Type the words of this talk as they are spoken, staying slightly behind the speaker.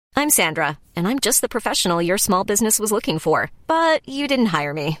I'm Sandra, and I'm just the professional your small business was looking for. But you didn't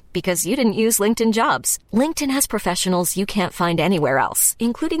hire me because you didn't use LinkedIn Jobs. LinkedIn has professionals you can't find anywhere else,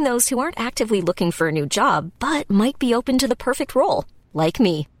 including those who aren't actively looking for a new job, but might be open to the perfect role, like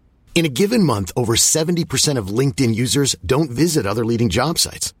me. In a given month, over 70% of LinkedIn users don't visit other leading job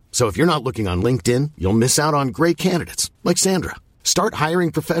sites. So if you're not looking on LinkedIn, you'll miss out on great candidates like Sandra. Start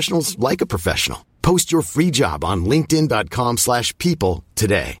hiring professionals like a professional. Post your free job on linkedin.com/people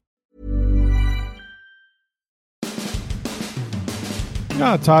today.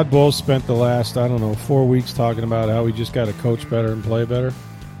 Todd Bowles spent the last, 4 weeks talking about how we just got to coach better and play better.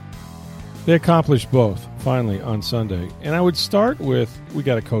 They accomplished both, finally, on Sunday. And I would start with, we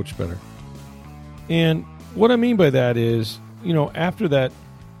got to coach better. And what I mean by that is, after that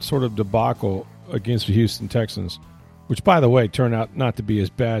sort of debacle against the Houston Texans, which, by the way, turned out not to be as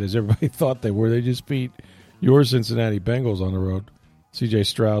bad as everybody thought they were. They just beat your Cincinnati Bengals on the road. C.J.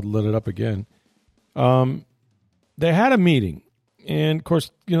 Stroud lit it up again. They had a meeting. And, of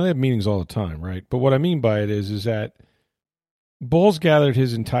course, they have meetings all the time, right? But what I mean by it is that Bowles gathered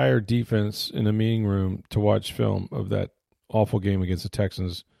his entire defense in a meeting room to watch film of that awful game against the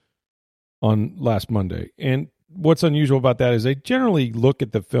Texans on last Monday. And what's unusual about that is they generally look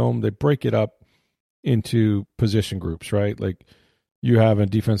at the film, they break it up into position groups, right? Like you have a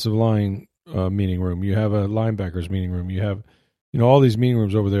defensive line meeting room, you have a linebackers meeting room, you have, all these meeting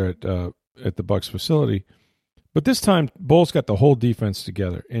rooms over there at the Bucs facility. But this time, Bowles got the whole defense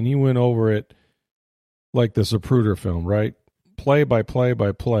together, and he went over it like the Zapruder film, right? Play by play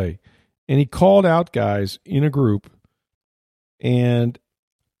by play. And he called out guys in a group, and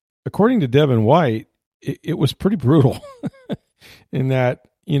according to Devin White, it was pretty brutal in that,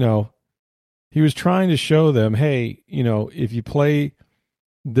 he was trying to show them, hey, if you play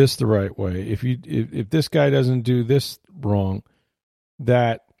this the right way, if this guy doesn't do this wrong,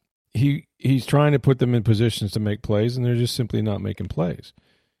 that he's trying to put them in positions to make plays, and they're just simply not making plays.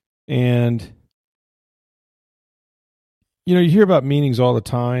 And, you hear about meetings all the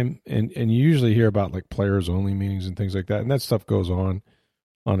time, and you usually hear about, like, players-only meetings and things like that, and that stuff goes on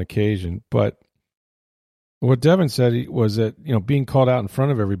occasion. But what Devin said was that, being called out in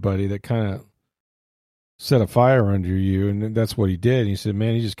front of everybody, that kind of set a fire under you, and that's what he did. And he said,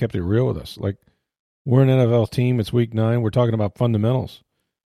 man, he just kept it real with us. Like, we're an NFL team. It's week 9. We're talking about fundamentals.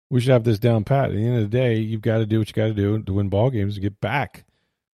 We should have this down pat. At the end of the day, you've got to do what you got to do to win ball games and get back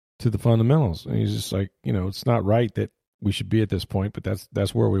to the fundamentals. And he's just like, it's not right that we should be at this point, but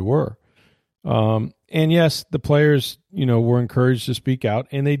that's where we were. And yes, the players, were encouraged to speak out,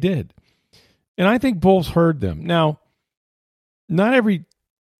 and they did. And I think Bowles heard them. Now, not every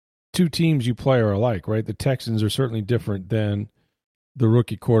two teams you play are alike, right? The Texans are certainly different than the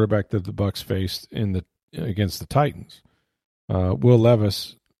rookie quarterback that the Bucs faced against the Titans. Will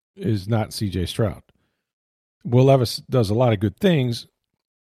Levis is not C.J. Stroud. Will Levis does a lot of good things,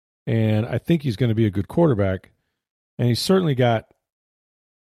 and I think he's going to be a good quarterback. And he's certainly got,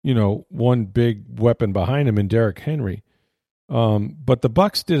 one big weapon behind him in Derrick Henry. But the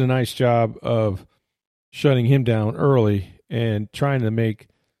Bucs did a nice job of shutting him down early and trying to make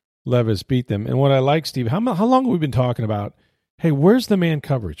Levis beat them. And what I like, Steve, how long have we been talking about, hey, where's the man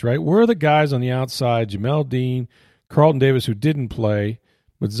coverage, right? Where are the guys on the outside, Jamel Dean, Carlton Davis, who didn't play,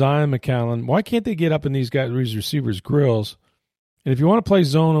 with Zion McCallum? Why can't they get up in these receivers' grills? And if you want to play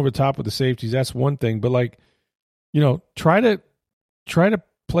zone over top with the safeties, that's one thing. But, try to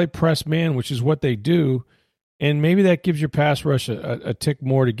play press man, which is what they do. And maybe that gives your pass rush a tick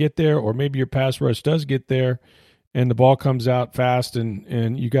more to get there, or maybe your pass rush does get there and the ball comes out fast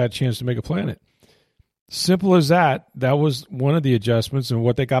and you got a chance to make a play on it. Simple as that. That was one of the adjustments and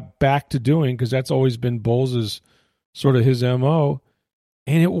what they got back to doing, because that's always been Bowles' sort of his MO,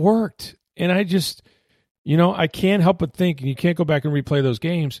 and it worked. And I just, I can't help but think, and you can't go back and replay those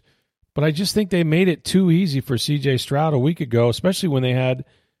games, but I just think they made it too easy for C.J. Stroud a week ago, especially when they had,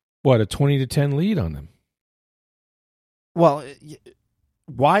 a 20-10 lead on them. Well,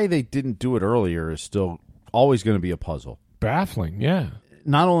 why they didn't do it earlier is still always going to be a puzzle. Baffling, yeah.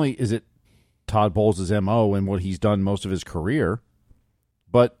 Not only is it Todd Bowles' MO and what he's done most of his career,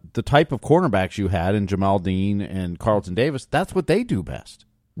 but the type of cornerbacks you had in Jamal Dean and Carlton Davis, that's what they do best.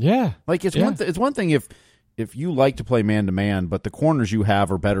 Yeah. Like, it's one thing if you like to play man-to-man, but the corners you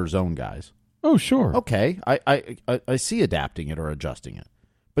have are better zone guys. Oh, sure. Okay, I see adapting it or adjusting it.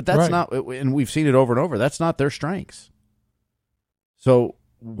 But that's not, and we've seen it over and over, that's not their strengths. So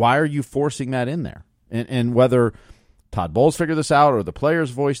why are you forcing that in there? And whether Todd Bowles figured this out or the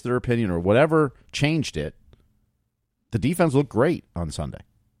players voiced their opinion or whatever changed it, the defense looked great on Sunday.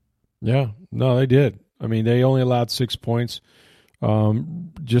 Yeah, no, they did. I mean, they only allowed 6 points.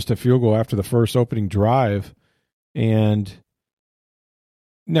 just a field goal after the first opening drive. And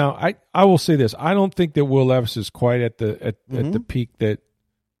now I will say this: I don't think that Will Levis is quite at the peak that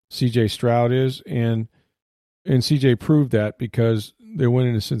C.J. Stroud is, and C.J. proved that because they went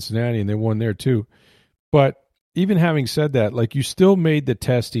into Cincinnati and they won there too. But even having said that, like, you still made the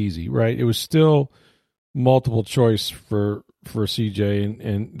test easy, right? It was still multiple choice for CJ,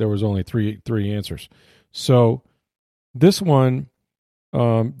 and there was only three answers. So this one, they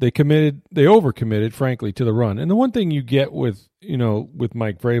overcommitted, frankly, to the run. And the one thing you get with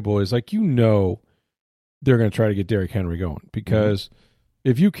Mike Vrabel is, like, they're going to try to get Derrick Henry going, because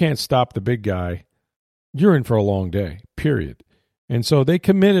if you can't stop the big guy, you're in for a long day, period. And so they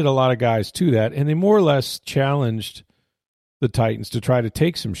committed a lot of guys to that, and they more or less challenged the Titans to try to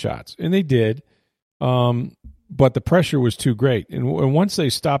take some shots. And they did, but the pressure was too great. And once they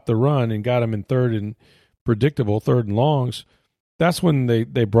stopped the run and got them in third and longs, that's when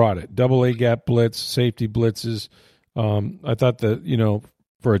they brought it. Double A gap blitz, safety blitzes. I thought that,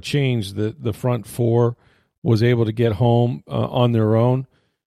 for a change, the front four was able to get home on their own.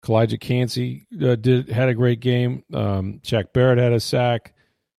 Kalijah Cansey had a great game. Shaq Barrett had a sack.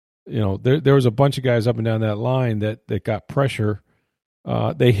 There was a bunch of guys up and down that line that got pressure.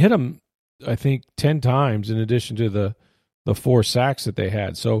 They hit them, I think, 10 times in addition to the 4 sacks that they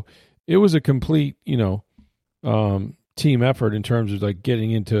had. So it was a complete, team effort in terms of, like, getting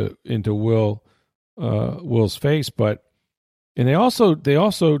into Will's face. And they also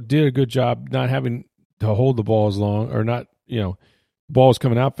did a good job not having to hold the ball as long, or not, ball's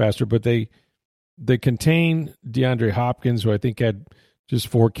coming out faster, but they contained DeAndre Hopkins, who I think had just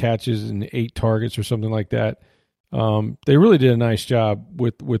 4 catches and 8 targets or something like that. They really did a nice job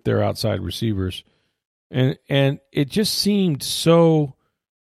with their outside receivers, and it just seemed so,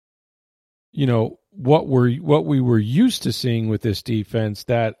 what we were used to seeing with this defense,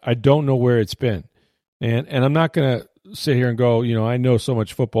 that I don't know where it's been, and I'm not going to sit here and go, I know so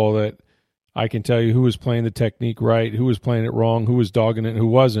much football that I can tell you who was playing the technique right, who was playing it wrong, who was dogging it, and who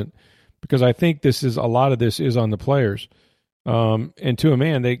wasn't, because I think a lot of this is on the players. And to a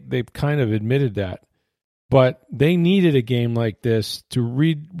man, they've kind of admitted that. But they needed a game like this to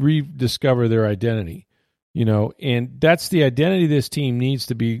rediscover their identity, and that's the identity this team needs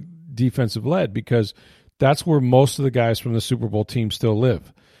to be defensive-led, because that's where most of the guys from the Super Bowl team still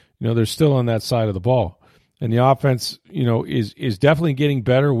live. They're still on that side of the ball. And the offense, is definitely getting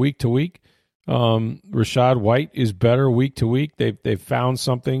better week to week. Rachaad White is better week to week. They've found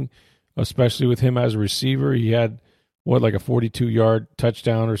something, especially with him as a receiver. He had like a 42-yard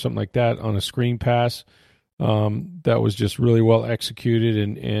touchdown or something like that on a screen pass that was just really well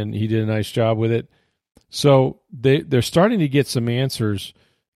executed, and he did a nice job with it. So they're starting to get some answers,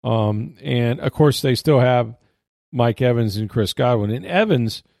 and of course they still have Mike Evans and Chris Godwin. And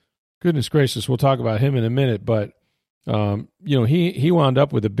Evans, goodness gracious, we'll talk about him in a minute, but he wound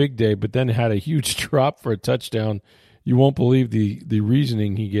up with a big day, but then had a huge drop for a touchdown. You won't believe the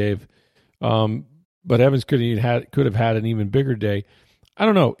reasoning he gave. But Evans could have had an even bigger day. I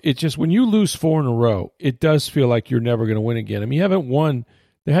don't know. It's just, when you lose 4 in a row, it does feel like you're never going to win again. I mean, you haven't won.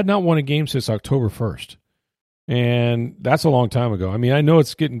 They had not won a game since October 1st. And that's a long time ago. I mean, I know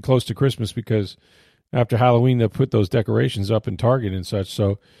it's getting close to Christmas, because after Halloween, they'll put those decorations up in Target and such.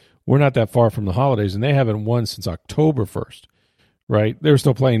 So we're not that far from the holidays, and they haven't won since October 1st, right? They were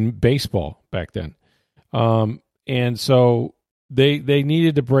still playing baseball back then. And so they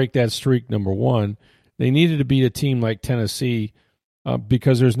needed to break that streak, number one. They needed to beat a team like Tennessee,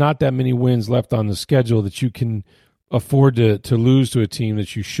 because there's not that many wins left on the schedule that you can afford to lose to a team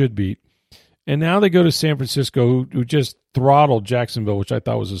that you should beat. And now they go to San Francisco, who just throttled Jacksonville, which I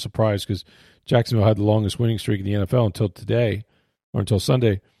thought was a surprise, because Jacksonville had the longest winning streak in the NFL until today, or until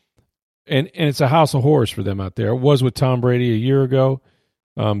Sunday. And it's a house of horrors for them out there. It was with Tom Brady a year ago.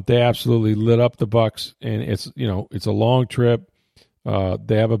 They absolutely lit up the Bucs, and it's a long trip.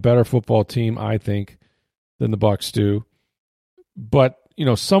 They have a better football team, I think, than the Bucs do. But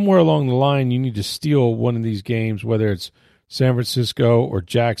somewhere along the line, you need to steal one of these games, whether it's San Francisco or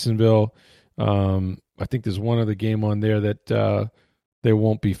Jacksonville. I think there's one other game on there that they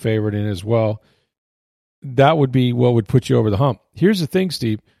won't be favored in as well. That would be what would put you over the hump. Here's the thing,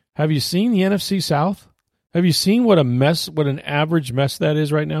 Steve. Have you seen the NFC South? Have you seen what an average mess that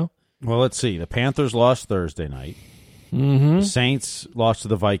is right now? Well, let's see. The Panthers lost Thursday night. Mm-hmm. The Saints lost to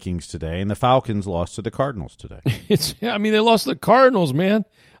the Vikings today, and the Falcons lost to the Cardinals today. They lost to the Cardinals, man.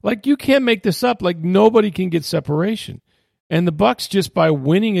 Like, you can't make this up. Like, nobody can get separation. And the Bucs, just by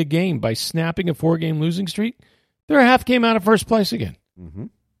winning a game, by snapping a 4-game losing streak, they're a half game out of first place again. Mm-hmm.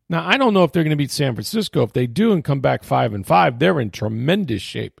 Now, I don't know if they're going to beat San Francisco. If they do and come back 5-5, they're in tremendous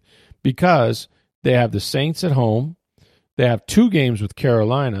shape because they have the Saints at home. They have 2 games with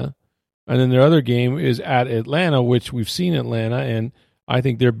Carolina, and then their other game is at Atlanta, which we've seen Atlanta, and I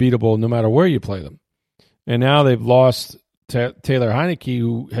think they're beatable no matter where you play them. And now they've lost Taylor Heineke,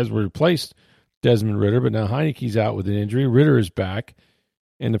 who has replaced Desmond Ridder, but now Heineke's out with an injury. Ridder is back,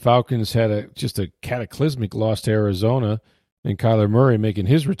 and the Falcons had just a cataclysmic loss to Arizona, and Kyler Murray making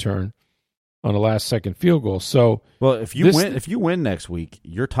his return on a last-second field goal. So, well, if you win next week,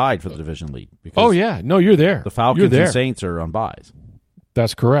 you're tied for the division lead. Oh yeah, no, you're there. The Falcons and Saints are on byes.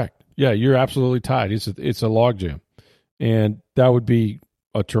 That's correct. Yeah, you're absolutely tied. It's a logjam, and that would be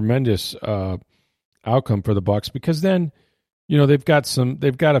a tremendous outcome for the Bucs because then, they've got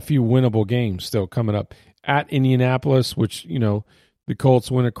a few winnable games still coming up at Indianapolis, which the Colts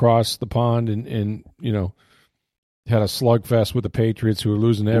went across the pond and had a slugfest with the Patriots, who were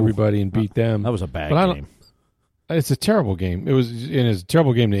losing to everybody and beat them. That was a bad game. It's a terrible game. It's a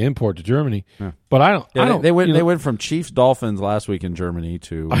terrible game to import to Germany. Yeah. But I don't. They went from Chiefs Dolphins last week in Germany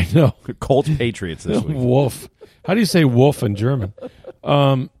to Colts Patriots this week. Wolf. How do you say wolf in German?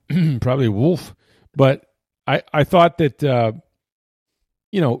 Probably wolf. But I thought that the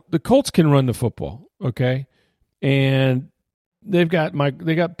Colts can run the football, okay, and they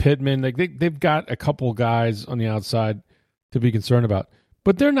got Pittman. They've got a couple guys on the outside to be concerned about,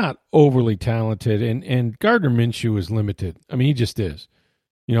 but they're not overly talented. And Gardner Minshew is limited. I mean, he just is.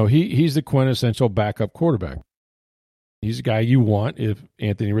 He's the quintessential backup quarterback. He's a guy you want if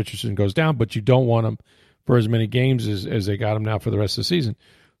Anthony Richardson goes down, but you don't want him for as many games as they got him now for the rest of the season.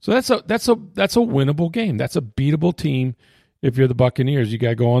 So that's a winnable game. That's a beatable team. If you're the Buccaneers, you got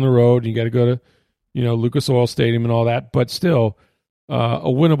to go on the road. You got to go to Lucas Oil Stadium and all that, but still a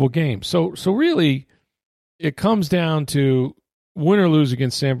winnable game. So really, it comes down to win or lose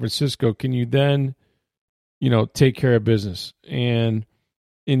against San Francisco. Can you then, take care of business and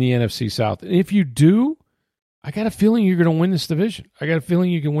in the NFC South? And if you do, I got a feeling you're going to win this division. I got a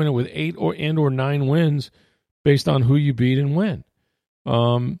feeling you can win it with 8 or 9 wins based on who you beat and when.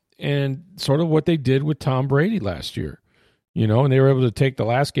 And sort of what they did with Tom Brady last year, and they were able to take the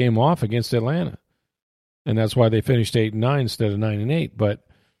last game off against Atlanta. And that's why they finished 8-9 instead of 9-8. But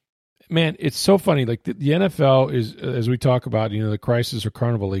man, it's so funny. Like the NFL is, as we talk about, the crisis or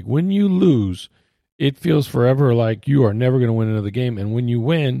Carnival League. When you lose, it feels forever like you are never going to win another game. And when you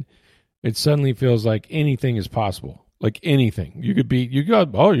win, it suddenly feels like anything is possible. Like anything. You can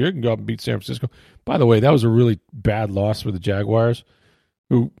go out and beat San Francisco. By the way, that was a really bad loss for the Jaguars,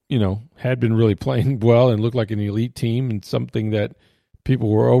 who, had been really playing well and looked like an elite team and something that people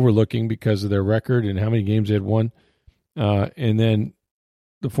were overlooking because of their record and how many games they had won. And then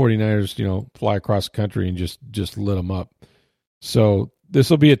the 49ers, fly across the country and just lit them up. So this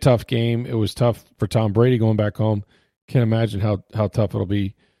will be a tough game. It was tough for Tom Brady going back home. Can't imagine how tough it'll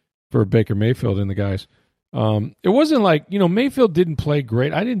be for Baker Mayfield and the guys. It wasn't like, Mayfield didn't play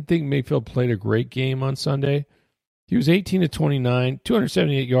great. I didn't think Mayfield played a great game on Sunday. He was 18 of 29,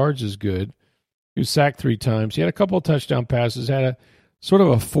 278 yards is good. He was sacked 3 times. He had a couple of touchdown passes, had a sort of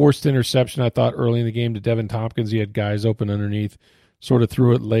a forced interception, I thought, early in the game to Devin Tompkins. He had guys open underneath, sort of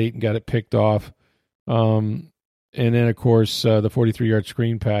threw it late and got it picked off. And then, of course, the 43-yard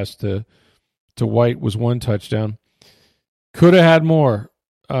screen pass to White was 1 touchdown. Could have had more.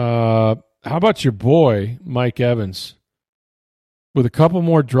 How about your boy, Mike Evans? With a couple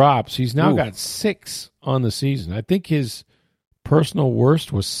more drops, he's now got 6 on the season. I think his personal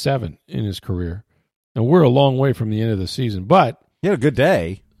worst was 7 in his career. And we're a long way from the end of the season. But he had a good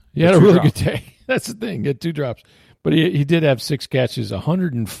day. He had a really good day. That's the thing. He had 2 drops. But he did have 6 catches,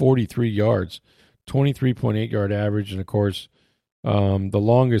 143 yards, 23.8-yard average, and, of course, the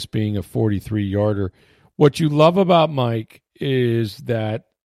longest being a 43-yarder. What you love about Mike is that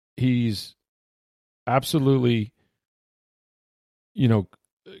he's absolutely,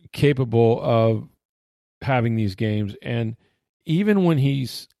 capable of having these games. And even when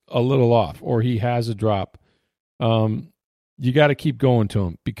he's a little off or he has a drop, you got to keep going to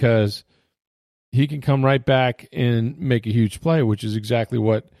him because he can come right back and make a huge play, which is exactly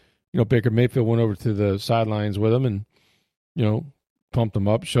what, Baker Mayfield went over to the sidelines with him and, pumped him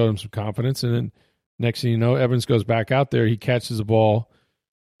up, showed him some confidence. And then next thing you know, Evans goes back out there. He catches the ball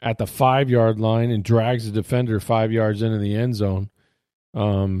at the 5-yard line and drags the defender 5 yards into the end zone.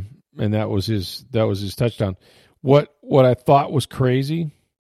 And that was his touchdown. What I thought was crazy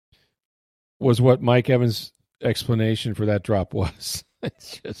was what Mike Evans' explanation for that drop was.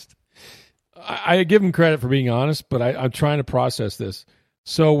 It's just, I give him credit for being honest, but I'm trying to process this.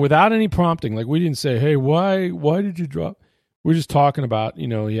 So without any prompting, like we didn't say, hey, why did you drop? we were just talking about,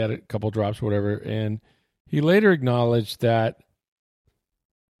 he had a couple drops or whatever, and he later acknowledged that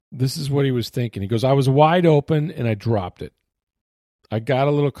this is what he was thinking. He goes, I was wide open and I dropped it. I got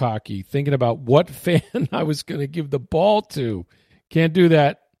a little cocky, thinking about what fan I was going to give the ball to. Can't do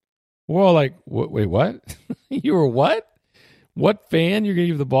that. We're all like, wait, what? You were what? What fan you're going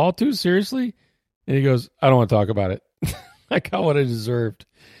to give the ball to? Seriously? And he goes, I don't want to talk about it. I got what I deserved.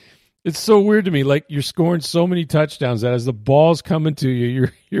 It's so weird to me. Like, you're scoring so many touchdowns that as the ball's coming to you,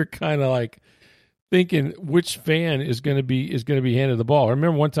 you're kind of like thinking which fan is going to be handed the ball. I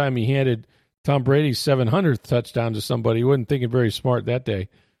remember one time he handed Tom Brady's 700th touchdown to somebody. He wasn't thinking very smart that day.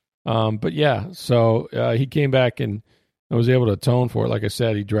 But yeah, so he came back and was able to atone for it. Like I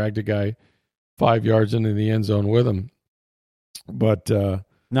said, he dragged a guy 5 yards into the end zone with him. But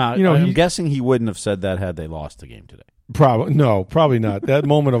I'm guessing he wouldn't have said that had they lost the game today. Probably not. That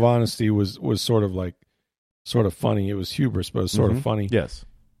moment of honesty was sort of funny. It was hubris, but it was sort of funny. Yes.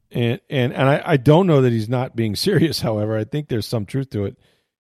 And I don't know that he's not being serious. However, I think there's some truth to it.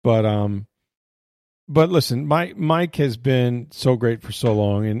 But listen, Mike has been so great for so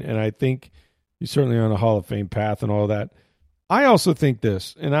long, and I think he's certainly on a Hall of Fame path and all that. I also think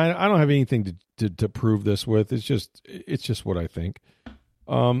this, and I don't have anything to prove this with. It's just what I think.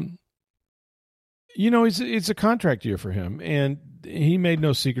 It's a contract year for him, and he made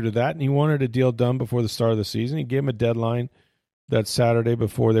no secret of that, and he wanted a deal done before the start of the season. He gave him a deadline that Saturday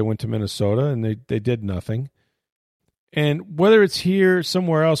before they went to Minnesota, and they did nothing. And whether it's here,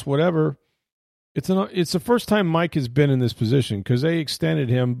 somewhere else, whatever, it's the first time Mike has been in this position because they extended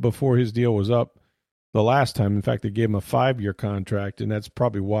him before his deal was up the last time. In fact, they gave him a 5-year contract, and that's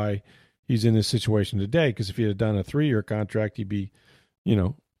probably why he's in this situation today, because if he had done a 3-year contract, he'd be, he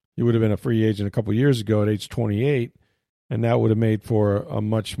would have been a free agent a couple years ago at age 28, and that would have made for a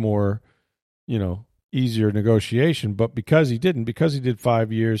much more, easier negotiation. But because he did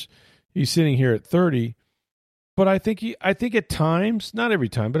 5 years, he's sitting here at 30. But I think at times, not every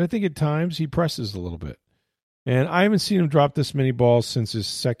time, but I think at times he presses a little bit. And I haven't seen him drop this many balls since his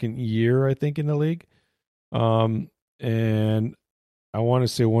second year, I think, in the league. And I want to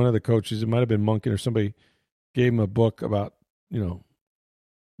say one of the coaches, it might have been Monken or somebody, gave him a book about,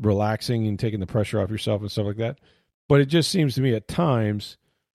 relaxing and taking the pressure off yourself and stuff like that. But it just seems to me at times,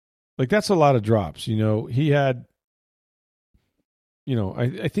 like that's a lot of drops. He had,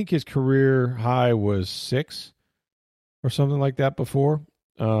 I think his career high was 6 or something like that before,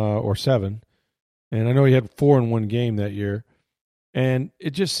 or 7. And I know he had 4 in one game that year. And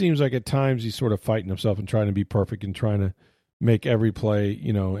it just seems like at times he's sort of fighting himself and trying to be perfect and trying to make every play,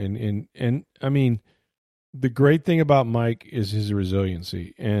 and I mean, the great thing about Mike is his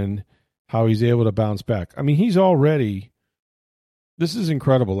resiliency and how he's able to bounce back. I mean, this is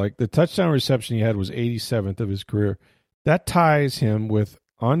incredible. Like the touchdown reception he had was 87th of his career. That ties him with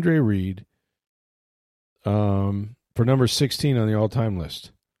Andre Reed for number 16 on the all-time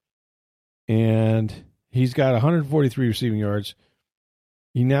list. And he's got 143 receiving yards.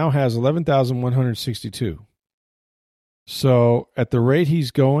 He now has 11,162. So at the rate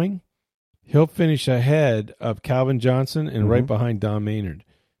he's going, he'll finish ahead of Calvin Johnson and right behind Don Maynard.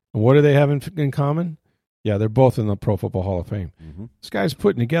 And what do they have in common? Yeah, they're both in the Pro Football Hall of Fame. Mm-hmm. This guy's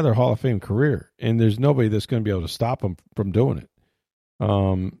putting together a Hall of Fame career, and there's nobody that's going to be able to stop him from doing it.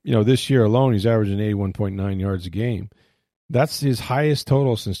 This year alone, he's averaging 81.9 yards a game. That's his highest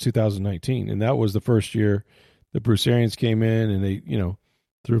total since 2019, and that was the first year that Bruce Arians came in and they,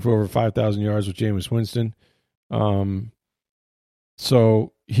 threw for over 5,000 yards with Jameis Winston.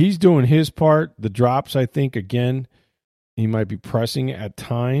 So he's doing his part. The drops, I think, again, he might be pressing at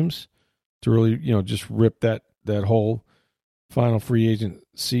times to really, just rip that whole final free agent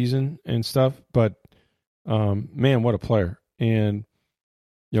season and stuff. But, man, what a player. And,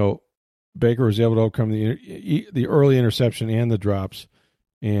 Baker was able to overcome the early interception and the drops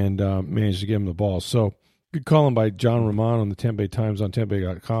and managed to give him the ball. So good column by John Roman on the Tampa Bay Times on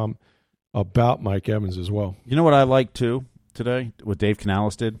TampaBay.com about Mike Evans as well. You know what I like, too, today, what Dave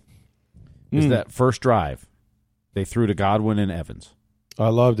Canales did? Is that first drive they threw to Godwin and Evans. I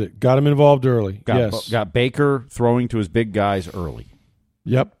loved it. Got him involved early. Got Baker throwing to his big guys early.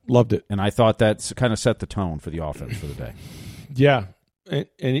 Yep, loved it. And I thought that kind of set the tone for the offense for the day. Yeah,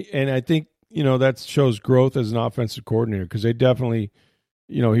 and I think, that shows growth as an offensive coordinator because they definitely,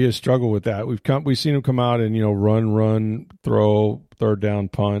 he has struggled with that. We've seen him come out and, run, throw, third down,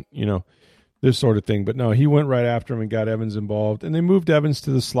 punt, this sort of thing. But no, he went right after him and got Evans involved. And they moved Evans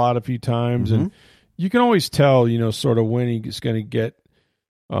to the slot a few times. Mm-hmm. And you can always tell, sort of when he's going to get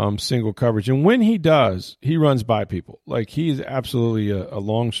single coverage. And when he does, he runs by people. Like he's absolutely a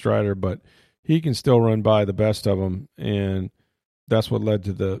long strider, but he can still run by the best of them. And that's what led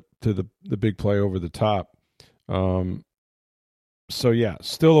to the big play over the top. So yeah,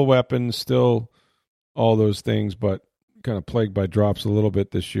 still a weapon, still all those things, but kind of plagued by drops a little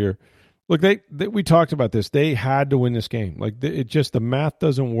bit this year. Look, we talked about this. They had to win this game. Like the math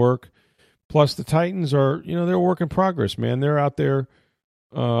doesn't work. Plus, the Titans are, they're a work in progress, man. They're out there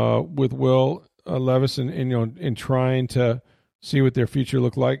with Will Levis and trying to see what their future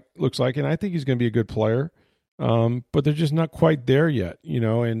looks like. And I think he's going to be a good player, but they're just not quite there yet,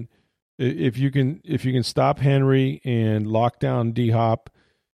 And if you can stop Henry and lock down D-Hop,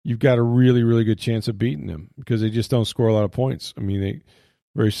 you've got a really, really good chance of beating them because they just don't score a lot of points. I mean, they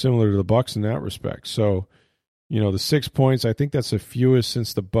very similar to the Bucs in that respect. So, the 6 points, I think that's the fewest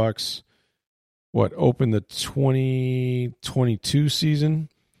since the Bucs opened the 2022 season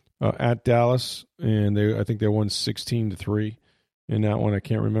at Dallas, and I think they won 16-3 in that one. I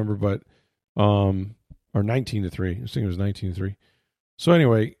can't remember, but or 19-3. I think it was 19-3. So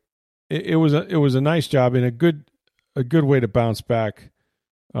anyway, it was a nice job and a good way to bounce back.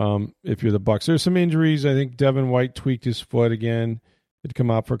 If you're the Bucs, there's some injuries. I think Devin White tweaked his foot again. He'd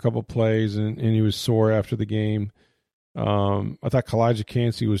come out for a couple plays, and he was sore after the game. I thought Kalijah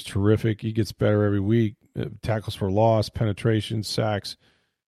Cansey was terrific. He gets better every week. Tackles for loss, penetration, sacks,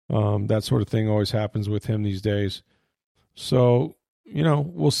 that sort of thing always happens with him these days. So,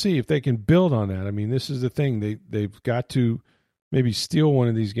 we'll see if they can build on that. I mean, this is the thing. They've got to maybe steal one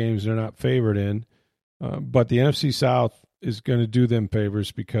of these games they're not favored in. But the NFC South is going to do them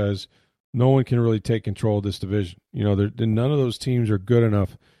favors because no one can really take control of this division. None of those teams are good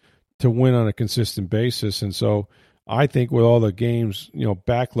enough to win on a consistent basis. And so I think with all the games,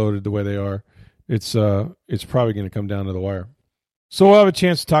 backloaded the way they are, it's probably going to come down to the wire. So we'll have a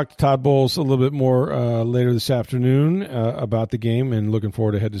chance to talk to Todd Bowles a little bit more later this afternoon about the game, and looking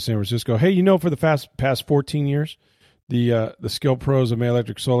forward to head to San Francisco. Hey, for the past 14 years, the skilled pros of May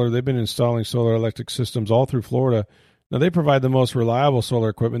Electric Solar, they've been installing solar electric systems all through Florida. Now, they provide the most reliable solar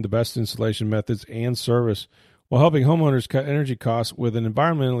equipment, the best installation methods, and service, while helping homeowners cut energy costs with an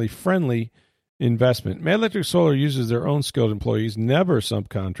environmentally friendly investment. May Electric Solar uses their own skilled employees, never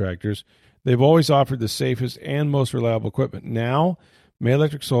subcontractors. They've always offered the safest and most reliable equipment. Now, May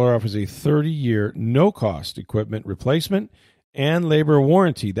Electric Solar offers a 30-year, no-cost equipment replacement and labor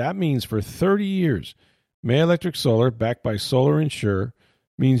warranty. That means for 30 years, May Electric Solar, backed by Solar Insure,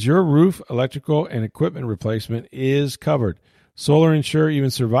 means your roof, electrical, and equipment replacement is covered. Solar Insure even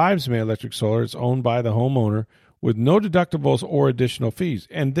survives May Electric Solar. It's owned by the homeowner with no deductibles or additional fees.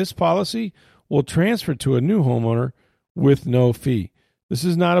 And this policy will transfer to a new homeowner with no fee. This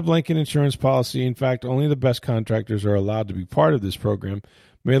is not a blanket insurance policy. In fact, only the best contractors are allowed to be part of this program.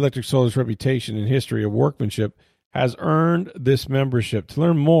 May Electric Solar's reputation and history of workmanship has earned this membership. To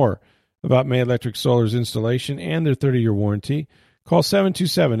learn more about May Electric Solar's installation and their 30-year warranty, call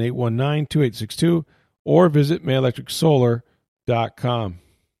 727-819-2862 or visit mayelectricsolar.com.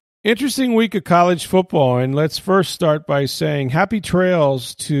 Interesting week of college football, and let's first start by saying happy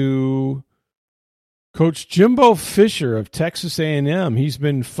trails to Coach Jimbo Fisher of Texas A&M. He's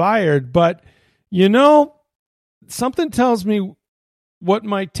been fired, but, something tells me what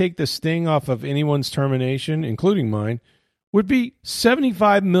might take the sting off of anyone's termination, including mine, would be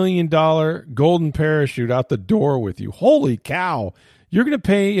 $75 million golden parachute out the door with you. Holy cow. You're going to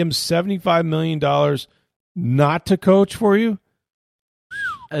pay him $75 million not to coach for you?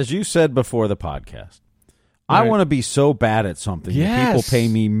 As you said before the podcast, right. I want to be so bad at something that people pay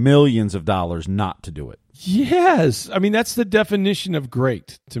me millions of dollars not to do it. Yes. I mean, that's the definition of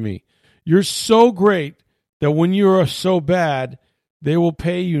great to me. You're so great that when you're so bad, they will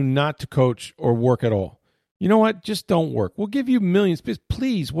pay you not to coach or work at all. You know what? Just don't work. We'll give you millions.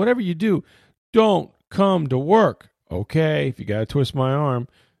 Please, whatever you do, don't come to work. Okay, if you got to twist my arm.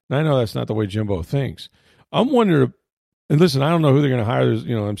 And I know that's not the way Jimbo thinks. I'm wondering, and listen, I don't know who they're going to hire. There's,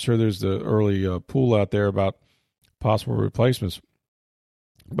 I'm sure there's the early pool out there about possible replacements.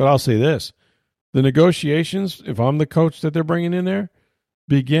 But I'll say this. The negotiations, if I'm the coach that they're bringing in there,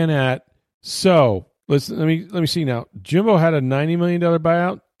 begin at, let me see now. Jimbo had a $90 million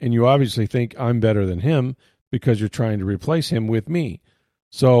buyout, and you obviously think I'm better than him because you're trying to replace him with me.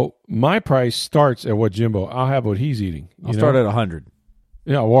 So my price starts at what Jimbo. I'll have what he's eating. I'll start at 100.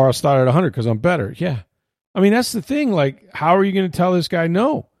 Yeah, or I'll start at 100 because I'm better. Yeah. I mean, that's the thing. Like, how are you going to tell this guy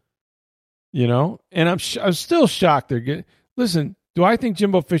no? And I'm still shocked. Listen, do I think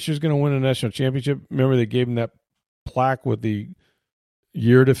Jimbo Fisher's going to win a national championship? Remember they gave him that plaque with the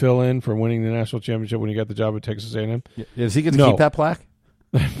year to fill in for winning the national championship when he got the job at Texas A&M? Does he get to keep that plaque?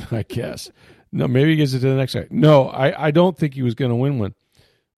 I guess. No, maybe he gives it to the next guy. No, I don't think he was going to win one.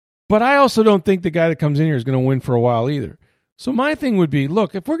 But I also don't think the guy that comes in here is going to win for a while either. So my thing would be,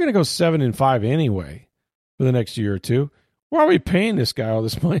 look, if we're going to go 7-5 anyway for the next year or two, why are we paying this guy all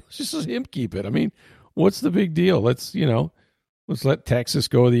this money? Let's just let him keep it. I mean, what's the big deal? Let's let Texas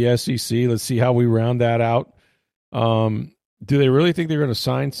go to the SEC. Let's see how we round that out. Do they really think they're going to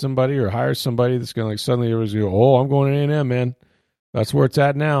sign somebody or hire somebody that's going to suddenly go, oh, I'm going to A&M, man. That's where it's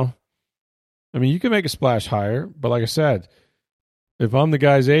at now. I mean, you can make a splash hire, but like I said, if I'm the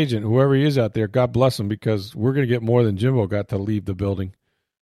guy's agent, whoever he is out there, God bless him, because we're going to get more than Jimbo got to leave the building.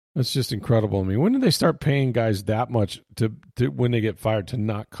 That's just incredible. I mean, when did they start paying guys that much to when they get fired to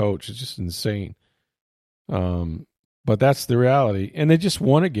not coach? It's just insane. But that's the reality. And they just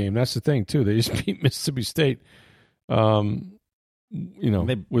won a game. That's the thing, too. They just beat Mississippi State, with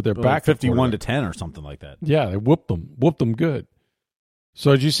their back 51-10 or something like that. Yeah, they whooped them good.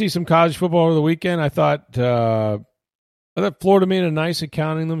 So did you see some college football over the weekend? I thought Florida made a nice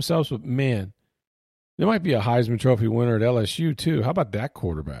accounting themselves, but man, there might be a Heisman Trophy winner at LSU too. How about that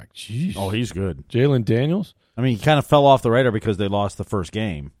quarterback? Jeez. Oh, he's good. Jalen Daniels? I mean, he kind of fell off the radar because they lost the first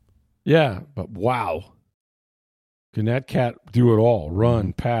game. Yeah, but wow. Can that cat do it all?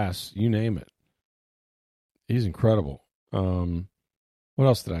 Run, pass, you name it. He's incredible. What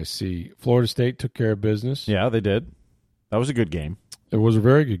else did I see? Florida State took care of business. Yeah, they did. That was a good game. It was a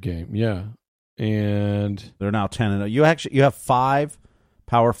very good game, yeah. And they're now 10-0. You have 5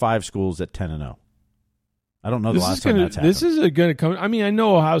 Power 5 schools at 10-0. I don't know the last time that's happened. This is going to come. I mean, I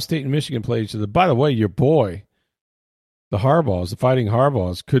know Ohio State and Michigan played each other. By the way, your boy, the Fighting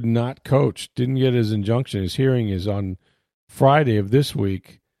Harbaughs, could not coach. Didn't get his injunction. His hearing is on Friday of this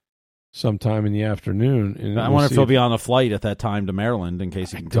week, sometime in the afternoon. And I wonder if he'll be on a flight at that time to Maryland in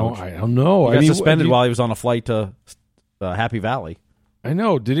case he can coach. I don't know. He got suspended while he was on a flight to Happy Valley. I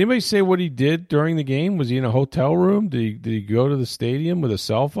know. Did anybody say what he did during the game? Was he in a hotel room? Did he go to the stadium with a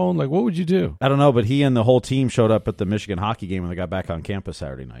cell phone? Like, what would you do? I don't know, but he and the whole team showed up at the Michigan hockey game when they got back on campus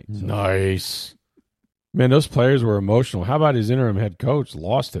Saturday night. So. Nice. Man, those players were emotional. How about his interim head coach?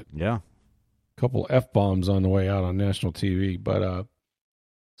 Lost it. Yeah. A couple F-bombs on the way out on national TV. But,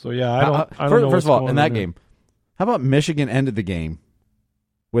 so yeah, I don't know. First of all, in that game, how about Michigan ended the game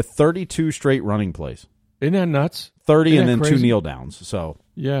with 32 straight running plays? Isn't that nuts? 30 and then crazy? 2 kneel downs. So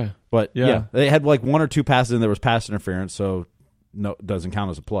yeah, but yeah, they had like 1 or 2 passes and there was pass interference, so no, it doesn't count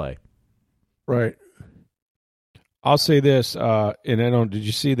as a play. Right. I'll say this, and did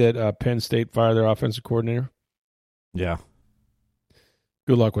you see that Penn State fired their offensive coordinator? Yeah.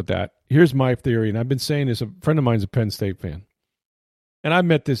 Good luck with that. Here's my theory, and I've been saying this. A friend of mine's a Penn State fan, and I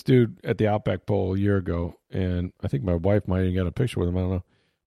met this dude at the Outback Bowl a year ago, and I think my wife might even get a picture with him. I don't know,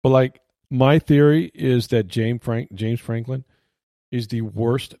 but like. My theory is that James Franklin is the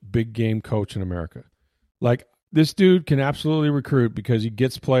worst big game coach in America. Like, this dude can absolutely recruit because he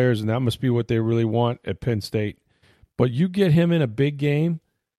gets players, and that must be what they really want at Penn State. But you get him in a big game,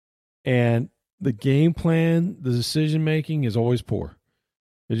 and the game plan, the decision-making is always poor.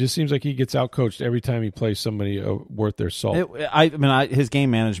 It just seems like he gets out-coached every time he plays somebody worth their salt. His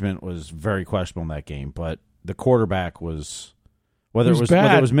game management was very questionable in that game, but the quarterback was... Whether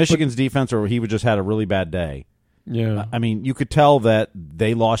it was Michigan's defense or he just had a really bad day. Yeah. I mean, you could tell that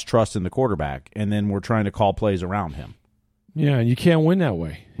they lost trust in the quarterback, and then we're trying to call plays around him. Yeah, and you can't win that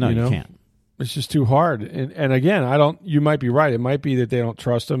way. No, you can't. It's just too hard. And again, you might be right. It might be that they don't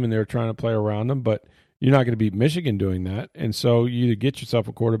trust him and they're trying to play around him, but you're not going to beat Michigan doing that. And so you either get yourself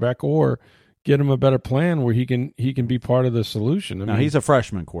a quarterback or get him a better plan where he can be part of the solution. Now, he's a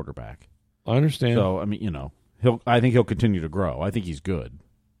freshman quarterback. I understand. So, I mean, I think he'll continue to grow. I think he's good.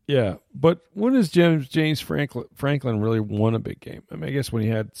 Yeah, but when has James Franklin really won a big game? I mean, I guess when he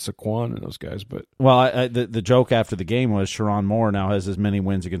had Saquon and those guys. But the joke after the game was Sharon Moore now has as many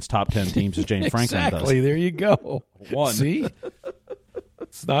wins against top 10 teams as James Franklin does. Exactly. There you go. One. See,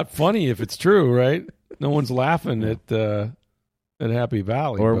 it's not funny if it's true, right? No one's laughing at Happy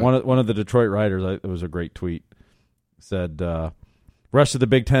Valley. Or one of the Detroit writers. It was a great tweet. Said, "Rest of the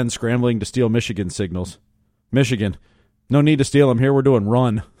Big Ten scrambling to steal Michigan signals." Michigan, no need to steal them. Here we're doing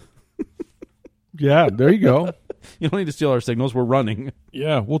run. Yeah, there you go. You don't need to steal our signals. We're running.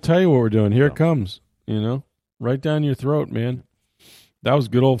 Yeah, we'll tell you what we're doing. Here it comes, right down your throat, man. That was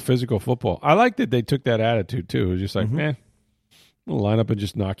good old physical football. I like that they took that attitude, too. It was just like, man, we'll line up and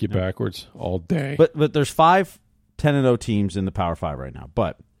just knock you backwards all day. But there's 5 10-0 teams in the Power 5 right now.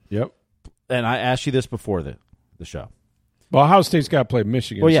 But yep. And I asked you this before the show. Well, Ohio State's got to play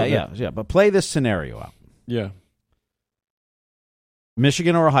Michigan. Well, yeah. But play this scenario out. Yeah.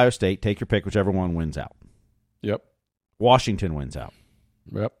 Michigan or Ohio State, take your pick, whichever one wins out. Yep. Washington wins out.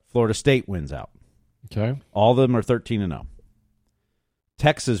 Yep. Florida State wins out. Okay. All of them are 13-0.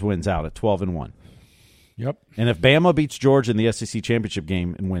 Texas wins out at 12-1. Yep. And if Bama beats Georgia in the SEC championship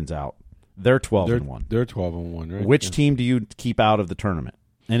game and wins out, they're 12-1. They're 12-1, right? Which team do you keep out of the tournament?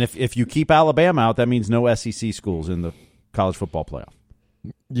 And if you keep Alabama out, that means no SEC schools in the college football playoff.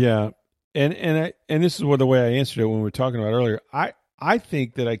 Yeah. And this is the way I answered it when we were talking about earlier. I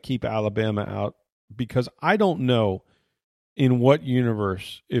think that I keep Alabama out because I don't know in what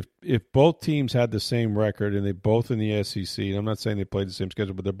universe, if both teams had the same record and they both in the SEC, and I'm not saying they played the same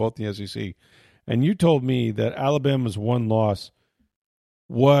schedule, but they're both in the SEC, and you told me that Alabama's one loss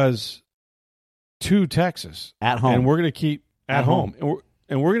was to Texas. At home. And we're going to keep at home.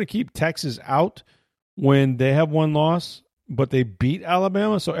 And we're going to keep Texas out when they have one loss, but they beat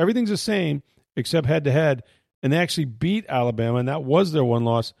Alabama. So everything's the same except head-to-head, and they actually beat Alabama, and that was their one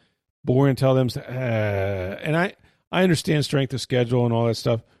loss. But we're going to tell them, and I understand strength of schedule and all that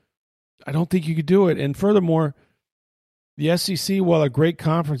stuff. I don't think you could do it. And furthermore, the SEC, while a great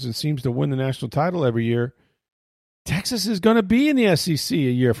conference and seems to win the national title every year, Texas is going to be in the SEC a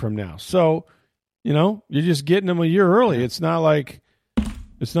year from now. So, you're just getting them a year early. It's not like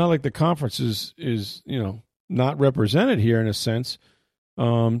the conference is not represented here in a sense.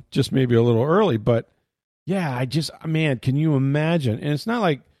 Just maybe a little early, but yeah, can you imagine? And it's not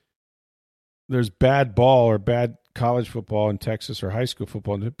like there's bad ball or bad college football in Texas or high school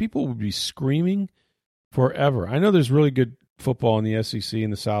football. People would be screaming forever. I know there's really good football in the SEC in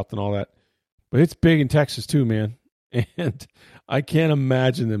the South and all that, but it's big in Texas too, man. And I can't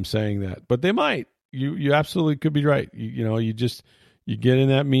imagine them saying that, but they might. You absolutely could be right. You get in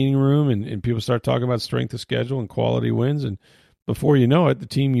that meeting room and people start talking about strength of schedule and quality wins, and before you know it, the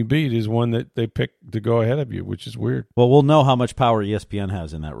team you beat is one that they picked to go ahead of you, which is weird. Well, we'll know how much power ESPN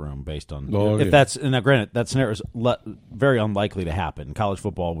has in that room based on that's. And now, granted, that scenario is very unlikely to happen. In college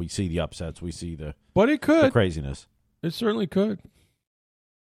football, we see the upsets, we see the craziness. It certainly could.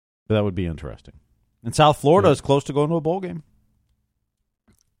 But that would be interesting. And South Florida is close to going to a bowl game.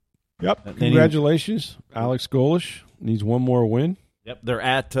 Yep. Congratulations, Alex Golesh needs one more win. Yep, they're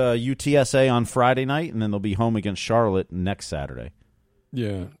at UTSA on Friday night, and then they'll be home against Charlotte next Saturday.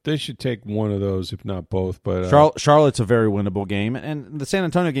 Yeah, they should take one of those, if not both. But Charlotte's a very winnable game, and the San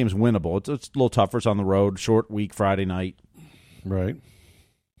Antonio game is winnable. It's a little tougher. It's on the road, short week, Friday night. Right.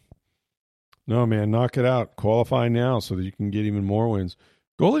 No, man, knock it out. Qualify now so that you can get even more wins.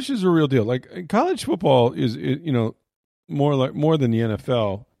 Golesh is a real deal. Like college football is more than the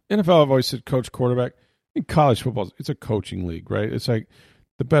NFL. NFL, I've always said coach, quarterback. In college football, it's a coaching league, right? It's like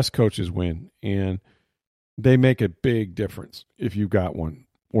the best coaches win, and they make a big difference if you got one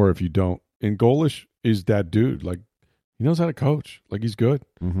or if you don't. And Golesh is that dude. Like, he knows how to coach. Like, he's good.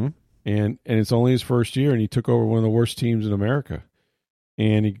 Mm-hmm. And it's only his first year, and he took over one of the worst teams in America.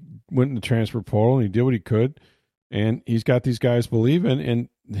 And he went in the transfer portal, and he did what he could. And he's got these guys believing, and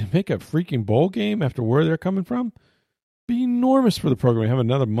they make a freaking bowl game after where they're coming from. Be enormous for the program. Have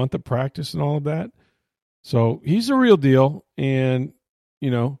another month of practice and all of that. So he's a real deal, and,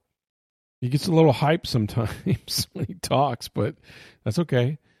 he gets a little hype sometimes when he talks, but that's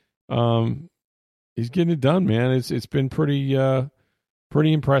okay. He's getting it done, man. It's been pretty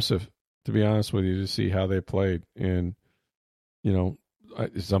impressive, to be honest with you, to see how they played. And,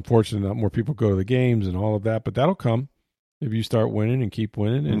 it's unfortunate not more people go to the games and all of that, but that'll come if you start winning and keep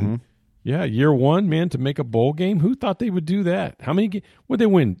winning. And, yeah, year one, man, to make a bowl game, who thought they would do that? How many would they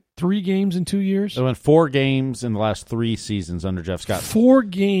win? 3 games in 2 years? They won 4 games in the last 3 seasons under Jeff Scott. 4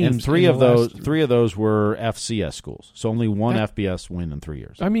 games, and three of those were FCS schools. So only one FBS win in 3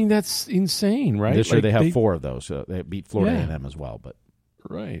 years. I mean, that's insane, right? This year they have 4 of those. So they beat Florida A&M as well, but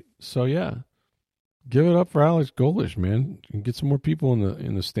right. So yeah, give it up for Alex Golesh, man, and get some more people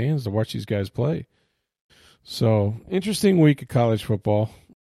in the stands to watch these guys play. So interesting week of college football.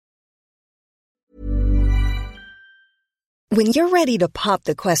 When you're ready to pop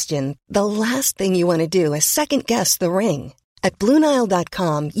the question, the last thing you want to do is second-guess the ring. At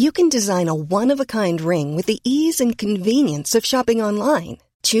BlueNile.com, you can design a one-of-a-kind ring with the ease and convenience of shopping online.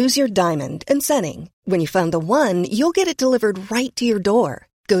 Choose your diamond and setting. When you find the one, you'll get it delivered right to your door.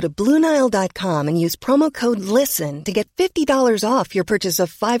 Go to BlueNile.com and use promo code LISTEN to get $50 off your purchase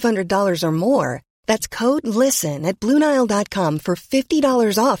of $500 or more. That's code LISTEN at BlueNile.com for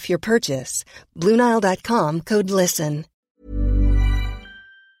 $50 off your purchase. BlueNile.com, code LISTEN.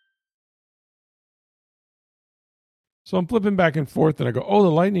 So I'm flipping back and forth, and I go, "Oh,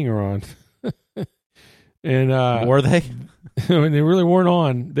 the Lightning are on." And were they? When they really weren't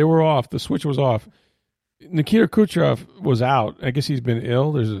on. They were off. The switch was off. Nikita Kucherov was out. I guess he's been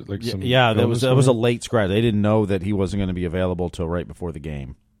ill. There's some that was a late scratch. They didn't know that he wasn't going to be available till right before the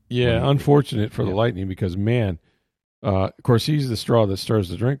game. Yeah, unfortunate for the Lightning because, man, of course he's the straw that stirs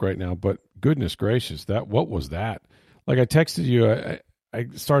the drink right now. But goodness gracious, what was that? Like I texted you, I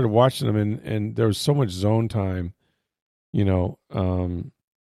started watching them, and there was so much zone time. You know, it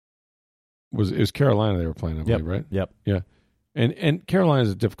was Carolina they were playing, I believe, right? Yep. Yeah. And Carolina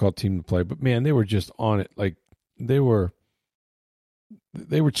is a difficult team to play, but man, they were just on it. Like they were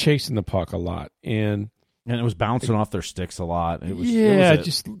chasing the puck a lot, and it was bouncing off their sticks a lot. It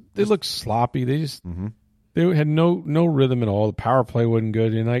was they looked sloppy. They just they had no rhythm at all. The power play wasn't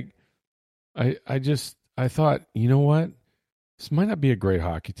good, and I thought, you know what, this might not be a great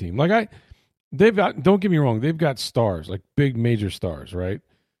hockey team. Like they've got, don't get me wrong, they've got stars, like big major stars, right?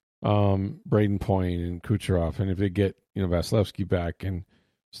 Braden Point and Kucherov, and if they get Vasilevsky back and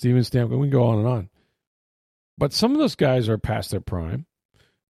Steven Stamkos, we can go on and on. But some of those guys are past their prime,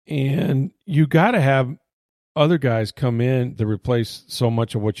 and you got to have other guys come in to replace so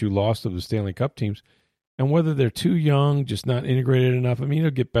much of what you lost of the Stanley Cup teams. And whether they're too young, just not integrated enough, I mean,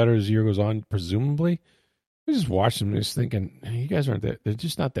 it'll get better as the year goes on, presumably. I just watching them, just thinking, you guys aren't that. They're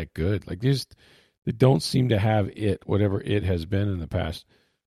just not that good. Like they don't seem to have it, whatever it has been in the past.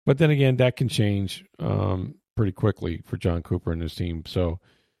 But then again, that can change pretty quickly for John Cooper and his team. So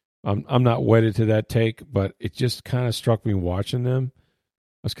I'm not wedded to that take, but it just kind of struck me watching them.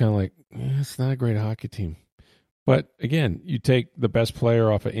 I was kind of like, it's not a great hockey team. But again, you take the best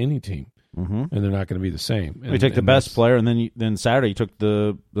player off of any team, and they're not going to be the same. You take the best player, and then Saturday you took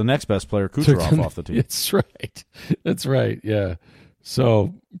the next best player, Kucherov, off the team. That's right. That's right. Yeah.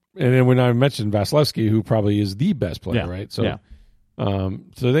 So, and then when I mentioned Vasilevsky, who probably is the best player, right? So,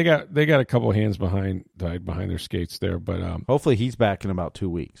 so they got a couple hands behind their skates there, but hopefully he's back in about 2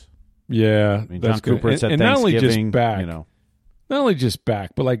 weeks. Yeah, I mean, John Cooper said and not only just back, not only just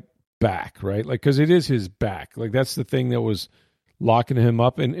back, but like back, right? Like because it is his back. Like that's the thing that was locking him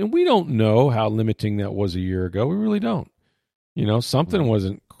up, and we don't know how limiting that was a year ago. We really don't. Something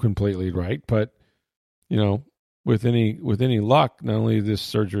wasn't completely right, but with any luck, not only this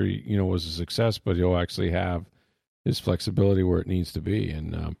surgery was a success, but he'll actually have his flexibility where it needs to be,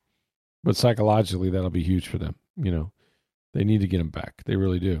 and but psychologically that'll be huge for them. They need to get him back. They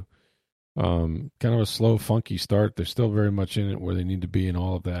really do. Kind of a slow, funky start. They're still very much in it where they need to be and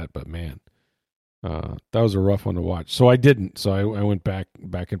all of that. But man, that was a rough one to watch. So I didn't. So I went back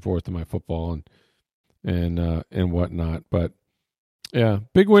and forth to my football and whatnot. But yeah,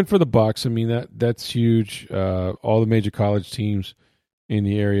 big win for the Bucs. I mean that's huge. All the major college teams in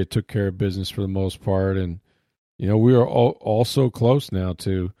the area took care of business for the most part, and we are all so close now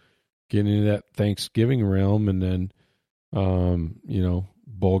to getting into that Thanksgiving realm, and then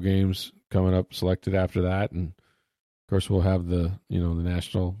bowl games coming up selected after that, and of course we'll have the the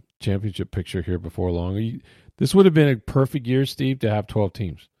national championship picture here before long. This would have been a perfect year, Steve, to have 12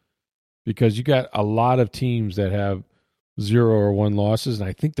 teams, because you got a lot of teams that have 0 or 1 losses, and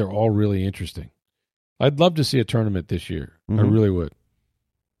I think they're all really interesting. I'd love to see a tournament this year. I really would.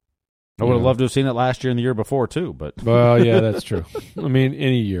 I would have loved to have seen it last year and the year before too, but well, yeah, that's true. I mean,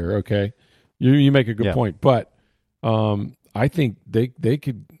 any year, okay. You make a good point, but I think they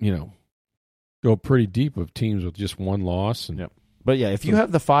could go pretty deep of teams with just 1 loss. And But yeah, if you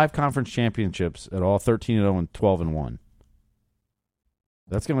have the 5 conference championships at all 13-0 and 12-1,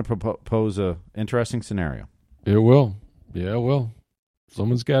 that's going to pose a interesting scenario. It will. Yeah, it will.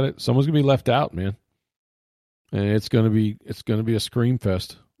 Someone's got it. Someone's going to be left out, man. And it's going to be a scream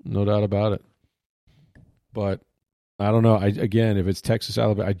fest, no doubt about it. But I don't know. If it's Texas,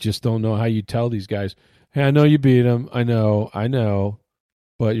 Alabama, I just don't know how you tell these guys, hey, I know you beat them. I know,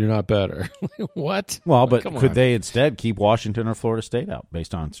 but you're not better. What? Well, but could they instead keep Washington or Florida State out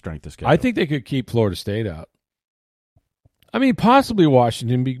based on strength of schedule? I think they could keep Florida State out. I mean, possibly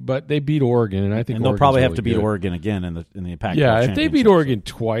Washington, but they beat Oregon, and I think they'll probably have to beat Oregon again in the Pac-12. Yeah, if they beat Oregon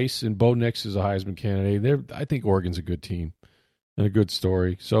twice, and Bo Nix is a Heisman candidate, I think Oregon's a good team and a good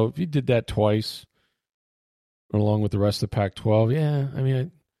story. So if you did that twice, along with the rest of the Pac-12, yeah, I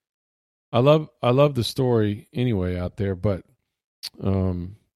mean, I love the story anyway out there, but I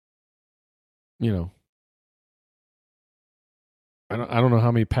don't know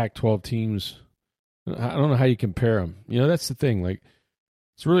how many Pac-12 teams. I don't know how you compare them. That's the thing. Like,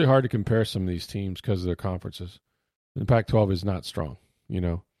 it's really hard to compare some of these teams because of their conferences. And the Pac-12 is not strong. They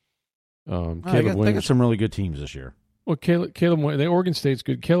got some really good teams this year. Well, the Oregon State's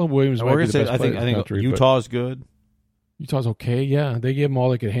good. Caleb Williams might be the best player in the country. Utah's good. Utah's okay. Yeah, they gave them all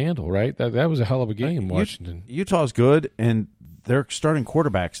they could handle. Right. That was a hell of a game. Washington. Utah's good, and their starting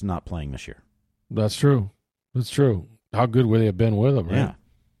quarterback's not playing this year. That's true. How good would they have been with them? Right? Yeah.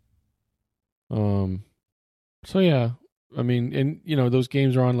 So yeah, I mean, and those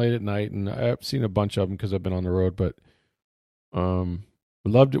games are on late at night, and I've seen a bunch of them because I've been on the road. But,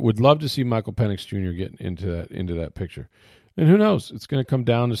 Would love to see Michael Penix Jr. get into that picture. And who knows? It's going to come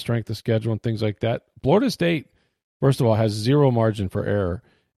down to strength of schedule and things like that. Florida State, first of all, has zero margin for error.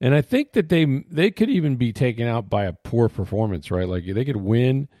 And I think that they could even be taken out by a poor performance, right? Like they could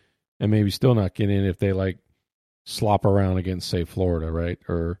win and maybe still not get in if they like slop around against, say, Florida, right?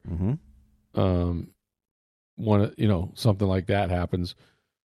 Or something like that happens.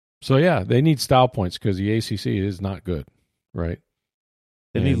 So yeah, they need style points because the ACC is not good, right?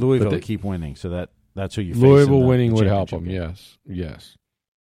 They need Louisville to keep winning, so that's who you face. Louisville winning would help them. Yes,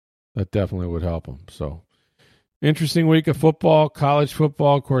 that definitely would help them. So. Interesting week of football, college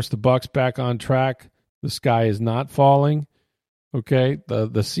football. Of course, the Bucks back on track. The sky is not falling. Okay,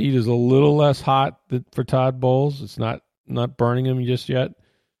 the seat is a little less hot for Todd Bowles. It's not burning him just yet.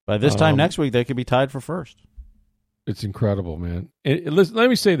 By this time next week, they could be tied for first. It's incredible, man. Listen, let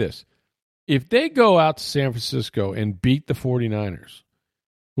me say this. If they go out to San Francisco and beat the 49ers,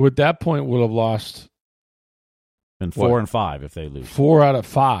 who at that point would have lost... And 4 and 5 if they lose. 4 out of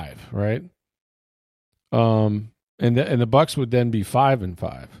 5, right? And the Bucks would then be 5 and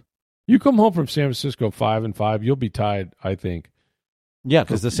 5. You come home from San Francisco 5 and 5, you'll be tied, I think. Yeah,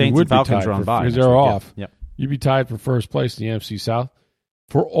 because the Saints and Falcons are on bye because they're off. Yep. You'd be tied for first place in the NFC South.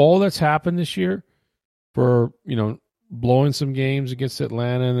 For all that's happened this year, for blowing some games against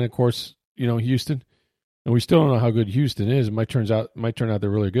Atlanta and of course Houston, and we still don't know how good Houston is. It might turn out they're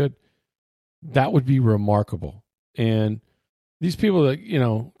really good. That would be remarkable. And these people that,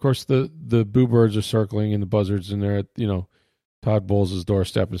 of course, the boo birds are circling and the buzzards, and they're at, Todd Bowles'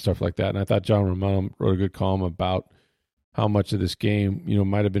 doorstep and stuff like that. And I thought John Romano wrote a good column about how much of this game,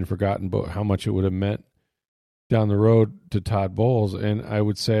 might have been forgotten, but how much it would have meant down the road to Todd Bowles. And I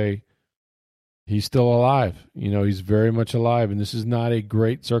would say he's still alive. He's very much alive. And this is not a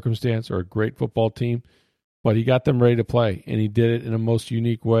great circumstance or a great football team, but he got them ready to play. And he did it in a most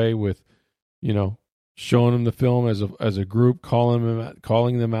unique way with, showing them the film as a group,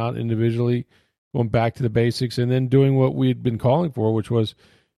 calling them out individually, going back to the basics, and then doing what we'd been calling for, which was,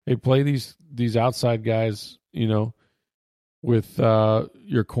 hey, play these outside guys, with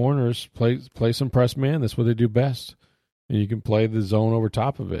your corners, play some press man. That's what they do best, and you can play the zone over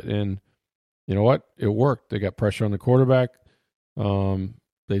top of it. And you know what? It worked. They got pressure on the quarterback.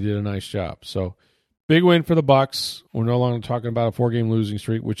 They did a nice job. So. Big win for the Bucks. We're no longer talking about a 4-game losing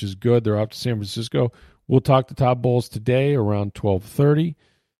streak, which is good. They're up to San Francisco. We'll talk to Todd Bowles today around 12:30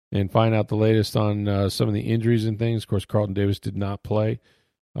 and find out the latest on some of the injuries and things. Of course, Carlton Davis did not play.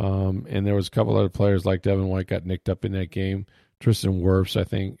 And there was a couple other players like Devin White got nicked up in that game. Tristan Wirfs, I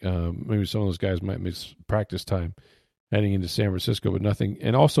think. Maybe some of those guys might miss practice time heading into San Francisco, but nothing.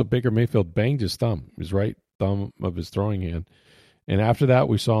 And also Baker Mayfield banged his thumb, his right thumb of his throwing hand. And after that,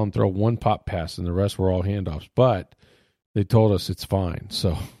 we saw him throw one pop pass, and the rest were all handoffs. But they told us it's fine.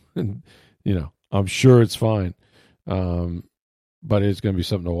 So, I'm sure it's fine. But it's going to be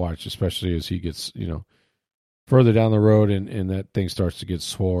something to watch, especially as he gets, further down the road and that thing starts to get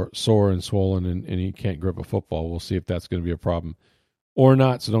sore and swollen and he can't grip a football. We'll see if that's going to be a problem or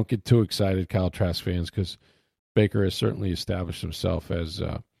not. So don't get too excited, Kyle Trask fans, because Baker has certainly established himself as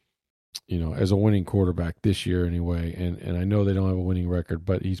as a winning quarterback this year anyway. And I know they don't have a winning record,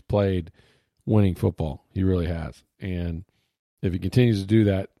 but he's played winning football. He really has. And if he continues to do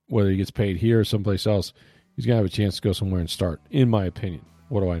that, whether he gets paid here or someplace else, he's going to have a chance to go somewhere and start, in my opinion.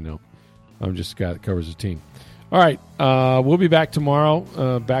 What do I know? I'm just a guy that covers the team. All right. We'll be back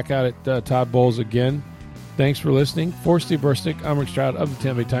tomorrow, back out at Todd Bowles again. Thanks for listening. For Steve Burstick, I'm Rick Stroud of the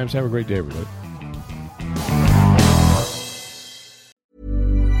Tampa Bay Times. Have a great day, everybody.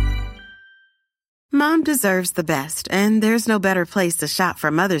 Mom deserves the best, and there's no better place to shop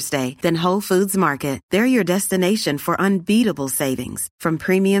for Mother's Day than Whole Foods Market. They're your destination for unbeatable savings, from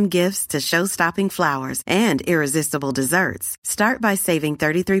premium gifts to show-stopping flowers and irresistible desserts. Start by saving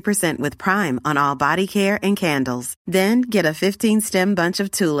 33% with Prime on all body care and candles. Then get a 15-stem bunch of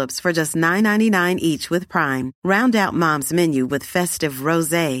tulips for just $9.99 each with Prime. Round out Mom's menu with festive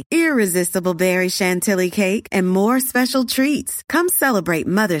rosé, irresistible berry chantilly cake, and more special treats. Come celebrate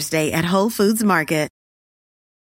Mother's Day at Whole Foods Market.